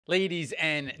Ladies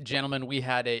and gentlemen, we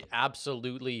had a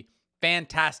absolutely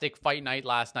fantastic fight night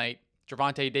last night.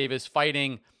 Gervonta Davis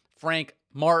fighting Frank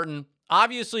Martin.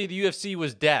 Obviously, the UFC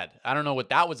was dead. I don't know what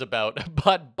that was about,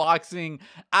 but boxing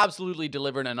absolutely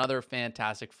delivered another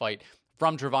fantastic fight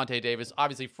from Gervonta Davis.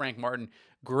 Obviously, Frank Martin,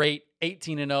 great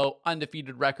 18-0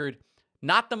 undefeated record.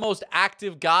 Not the most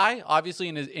active guy, obviously,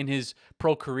 in his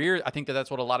pro career. I think that's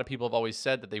what a lot of people have always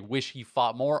said, that they wish he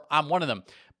fought more. I'm one of them.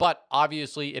 But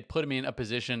obviously, it put him in a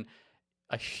position,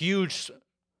 a huge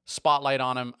spotlight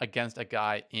on him against a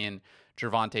guy in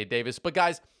Gervonta Davis. But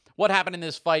guys, what happened in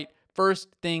this fight? First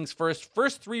things first.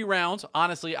 First 3 rounds,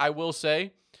 honestly, I will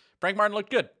say, Frank Martin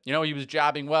looked good. You know, he was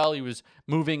jabbing well. He was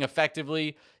moving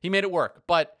effectively. He made it work.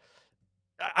 But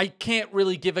I can't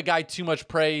really give a guy too much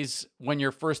praise when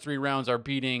your first 3 rounds are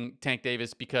beating Tank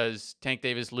Davis, because Tank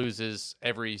Davis loses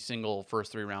every single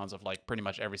first 3 rounds of like pretty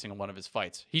much every single one of his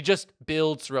fights. He just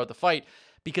builds throughout the fight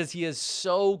because he is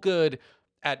so good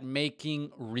at making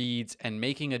reads and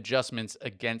making adjustments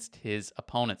against his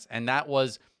opponents. And that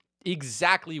was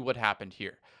exactly what happened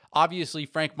here. Obviously,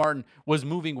 Frank Martin was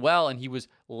moving well and he was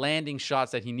landing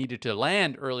shots that he needed to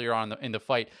land earlier on in the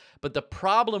fight. But the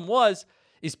problem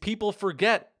is people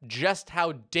forget just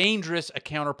how dangerous a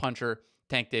counterpuncher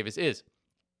Tank Davis is.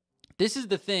 This is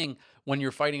the thing when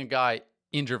you're fighting a guy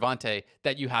in Gervonta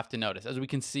that you have to notice. As we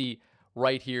can see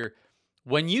right here,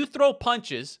 when you throw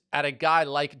punches at a guy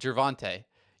like Gervonta,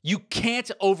 you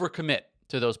can't overcommit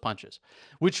to those punches,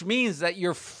 which means that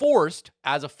you're forced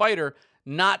as a fighter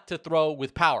not to throw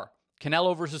with power.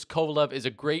 Canelo versus Kovalev is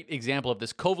a great example of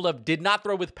this. Kovalev did not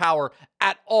throw with power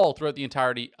at all throughout the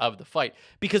entirety of the fight,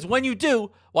 because when you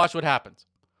do, watch what happens.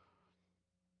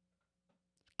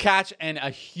 Catch, and a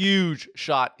huge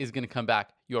shot is going to come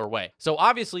back your way. So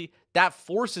obviously, that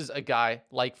forces a guy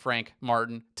like Frank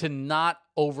Martin to not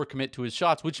overcommit to his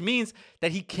shots, which means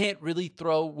that he can't really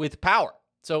throw with power.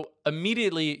 So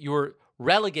immediately, you're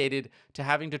relegated to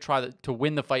having to try to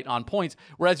win the fight on points,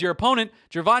 whereas your opponent,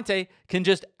 Gervonta, can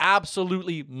just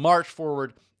absolutely march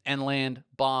forward and land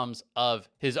bombs of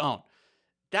his own.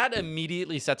 That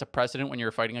immediately sets a precedent when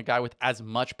you're fighting a guy with as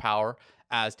much power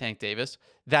as Tank Davis,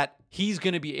 that he's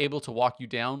going to be able to walk you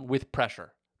down with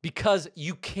pressure because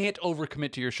you can't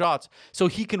overcommit to your shots. So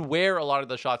he can wear a lot of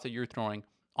the shots that you're throwing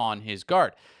on his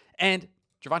guard. And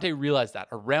Gervonta realized that.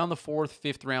 Around the 4th,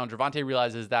 5th round, Gervonta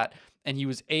realizes that, and he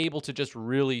was able to just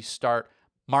really start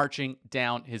marching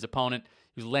down his opponent.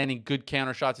 He was landing good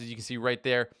counter shots, as you can see right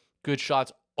there. Good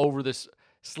shots over this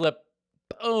slip.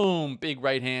 Boom, big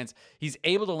right hands. He's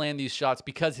able to land these shots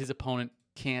because his opponent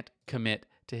can't commit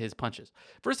to his punches.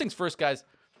 First things first, guys,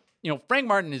 you know, Frank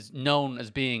Martin is known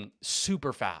as being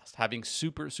super fast, having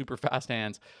super fast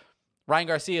hands. Ryan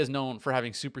Garcia is known for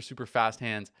having super fast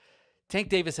hands. Tank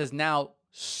Davis has now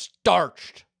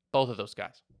starched both of those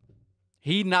guys.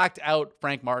 He knocked out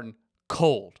Frank Martin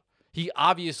cold. He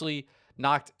obviously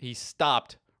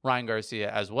stopped Ryan Garcia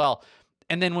as well.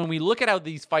 And then when we look at how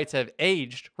these fights have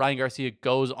aged, Ryan Garcia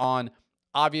goes on.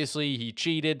 Obviously, he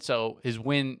cheated, so his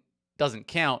win doesn't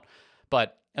count.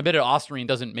 But a bit of Osterine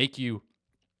doesn't make you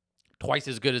twice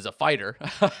as good as a fighter,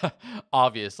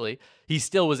 obviously. He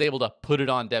still was able to put it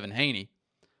on Devin Haney.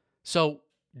 So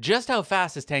just how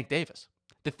fast is Tank Davis?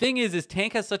 The thing is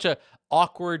Tank has such an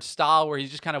awkward style where he's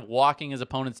just kind of walking his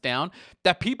opponents down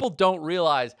that people don't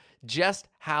realize just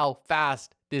how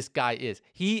fast this guy is.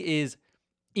 He is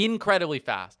incredibly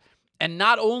fast. And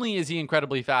not only is he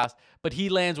incredibly fast, but he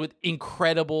lands with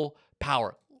incredible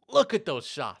power. Look at those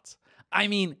shots. I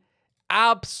mean,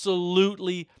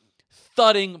 absolutely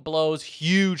thudding blows,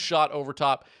 huge shot over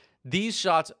top. These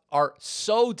shots are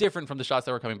so different from the shots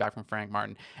that were coming back from Frank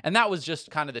Martin. And that was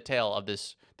just kind of the tale of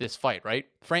this fight, right?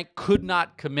 Frank could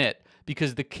not commit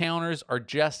because the counters are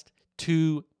just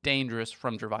too dangerous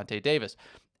from Gervonta Davis.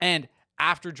 And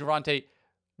after Gervonta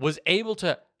was able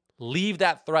to leave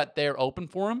that threat there open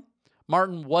for him,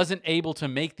 Martin wasn't able to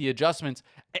make the adjustments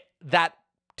that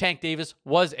Tank Davis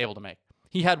was able to make.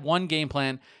 He had one game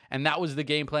plan, and that was the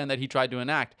game plan that he tried to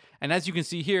enact. And as you can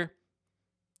see here,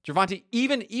 Gervonta,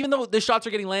 even though the shots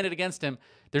are getting landed against him,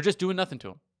 they're just doing nothing to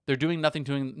him. They're doing nothing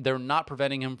to him. They're not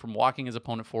preventing him from walking his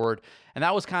opponent forward. And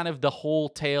that was kind of the whole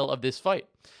tale of this fight.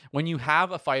 When you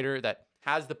have a fighter that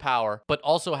has the power, but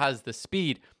also has the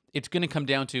speed, it's going to come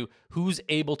down to who's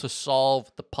able to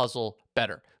solve the puzzle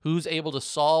better. Who's able to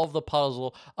solve the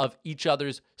puzzle of each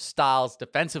other's styles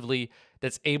defensively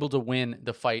that's able to win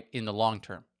the fight in the long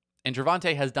term. And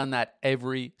Gervonta has done that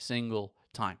every single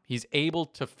time. He's able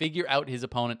to figure out his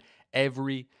opponent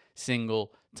every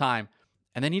single time.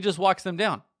 And then he just walks them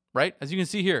down, right? As you can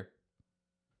see here.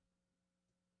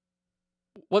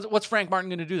 What's Frank Martin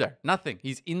going to do there? Nothing.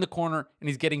 He's in the corner and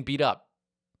he's getting beat up.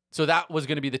 So that was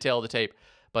going to be the tail of the tape.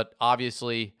 But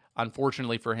obviously,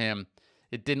 unfortunately for him,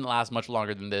 it didn't last much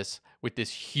longer than this, with this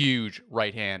huge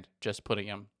right hand just putting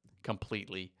him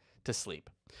completely to sleep.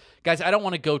 Guys, I don't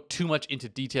want to go too much into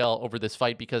detail over this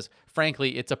fight because,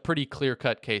 frankly, it's a pretty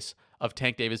clear-cut case of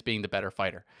Tank Davis being the better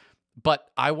fighter. But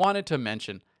I wanted to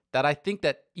mention that I think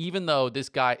that even though this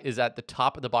guy is at the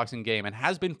top of the boxing game and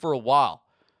has been for a while,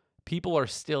 people are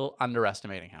still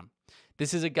underestimating him.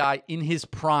 This is a guy in his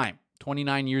prime,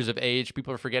 29 years of age.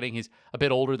 People are forgetting he's a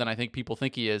bit older than I think people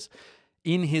think he is.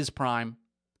 In his prime,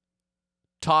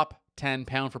 top 10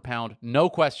 pound for pound, no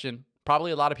question.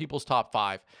 Probably a lot of people's top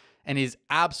 5. And he's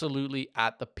absolutely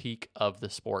at the peak of the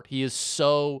sport. He is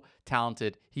so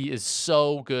talented. He is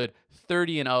so good.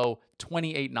 30-0,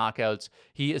 28 knockouts.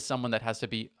 He is someone that has to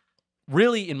be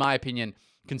really, in my opinion,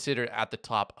 considered at the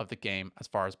top of the game as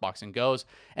far as boxing goes.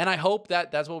 And I hope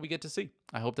that that's what we get to see.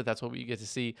 I hope that that's what we get to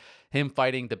see, him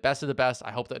fighting the best of the best.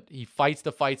 I hope that he fights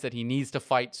the fights that he needs to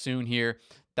fight soon here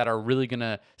that are really going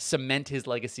to cement his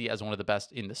legacy as one of the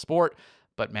best in the sport.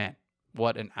 But man,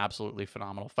 what an absolutely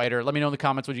phenomenal fighter. Let me know in the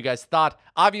comments what you guys thought.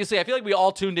 Obviously, I feel like we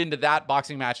all tuned into that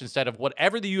boxing match instead of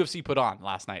whatever the UFC put on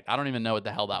last night. I don't even know what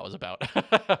the hell that was about.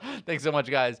 Thanks so much,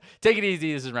 guys. Take it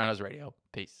easy. This is Roundhouse Radio.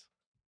 Peace.